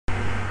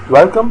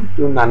Welcome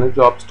to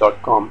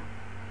nanojobs.com.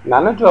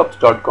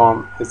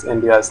 Nanojobs.com is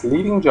India's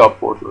leading job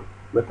portal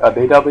with a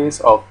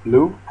database of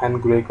blue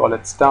and grey collar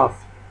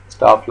staff.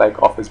 Staff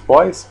like office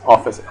boys,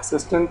 office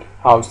assistant,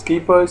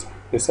 housekeepers,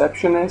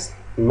 receptionists,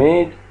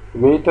 maid,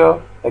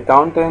 waiter,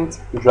 accountants,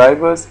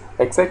 drivers,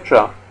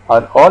 etc.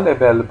 are all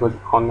available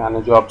on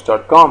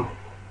nanojobs.com.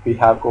 We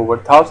have over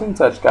 1,000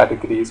 such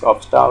categories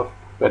of staff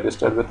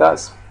registered with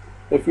us.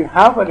 If you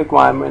have a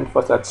requirement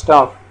for such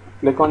staff,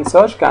 click on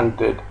Search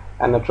Candidate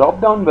and a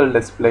drop-down will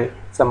display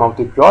some of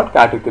the broad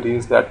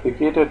categories that we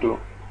cater to.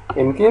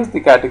 In case the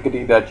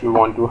category that you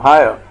want to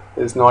hire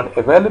is not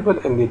available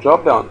in the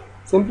drop-down,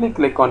 simply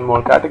click on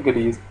More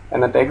Categories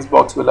and a text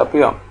box will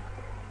appear.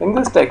 In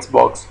this text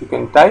box, you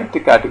can type the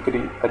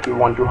category that you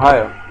want to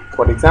hire.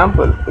 For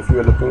example, if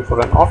you are looking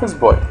for an office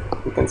boy,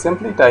 you can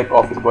simply type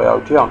office boy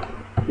out here.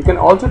 You can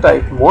also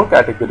type more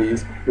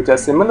categories which are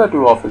similar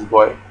to office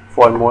boy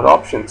for more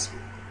options.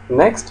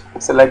 Next,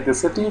 select the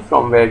city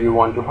from where you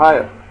want to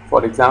hire.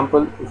 For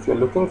example, if you're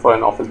looking for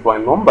an office boy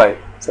in Mumbai,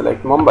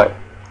 select Mumbai.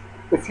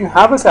 If you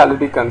have a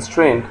salary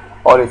constraint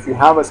or if you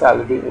have a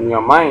salary in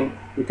your mind,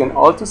 you can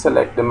also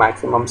select the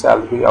maximum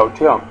salary out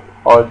here,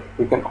 or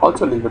you can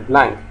also leave it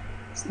blank.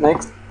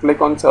 Next, click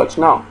on Search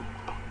Now.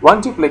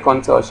 Once you click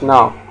on Search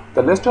Now,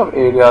 the list of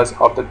areas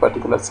of that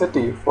particular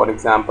city, for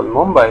example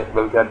Mumbai,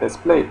 will get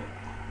displayed.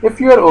 If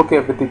you are okay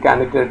with the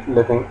candidate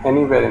living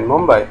anywhere in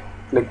Mumbai,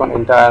 click on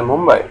Entire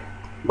Mumbai.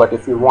 But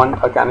if you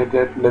want a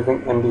candidate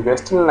living in the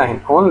Western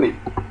Line only,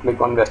 click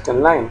on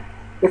Western Line.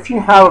 If you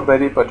have a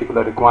very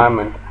particular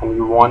requirement and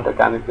you want a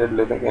candidate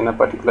living in a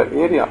particular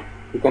area,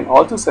 you can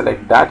also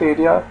select that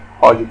area,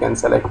 or you can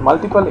select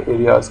multiple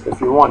areas if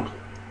you want.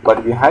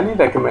 But we highly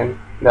recommend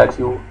that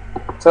you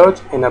search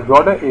in a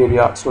broader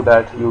area so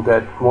that you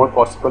get more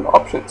possible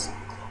options.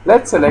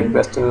 Let's select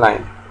Western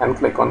Line and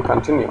click on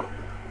Continue.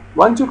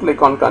 Once you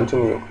click on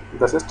Continue,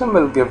 the system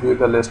will give you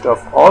the list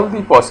of all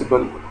the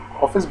possible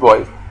office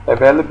boys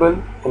available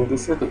in the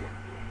city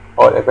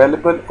or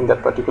available in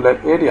that particular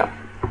area.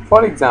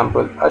 For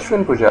example,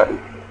 Ashwin Pujari.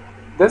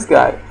 This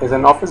guy is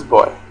an office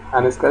boy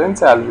and his current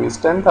salary is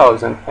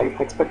 10,000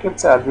 and expected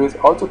salary is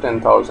also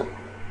 10,000.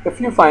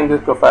 If you find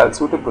this profile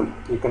suitable,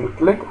 you can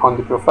click on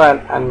the profile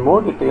and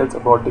more details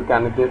about the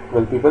candidate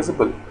will be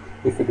visible.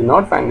 If you do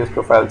not find this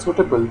profile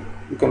suitable,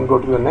 you can go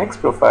to the next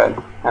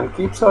profile and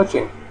keep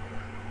searching.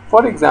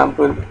 For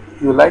example,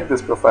 you like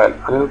this profile,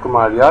 Anil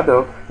Kumar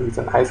Yadav. He is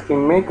an ice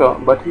cream maker,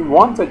 but he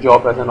wants a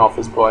job as an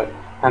office boy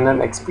and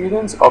an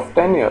experience of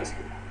 10 years.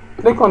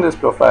 Click on this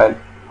profile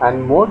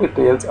and more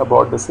details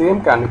about the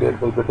same candidate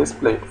will be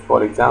displayed.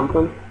 For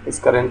example, his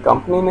current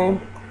company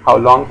name, how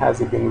long has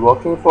he been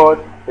working for,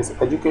 his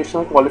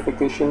educational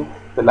qualification,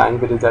 the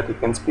languages that he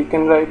can speak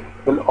and write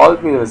will all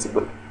be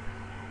visible.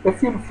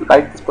 If you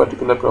like this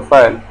particular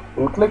profile,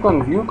 then click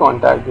on View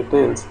Contact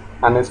Details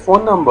and his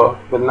phone number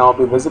will now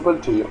be visible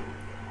to you.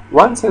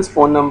 Once his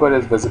phone number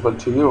is visible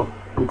to you,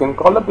 you can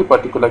call up the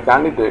particular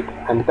candidate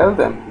and tell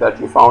them that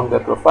you found their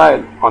profile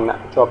on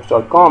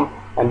nanojobs.com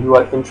and you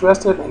are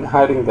interested in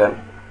hiring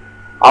them.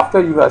 After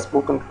you have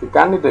spoken to the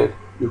candidate,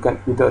 you can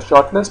either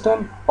shortlist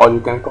him or you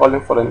can call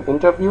him for an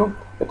interview.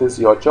 It is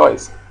your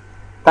choice.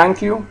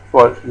 Thank you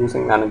for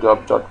using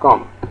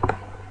nanojobs.com.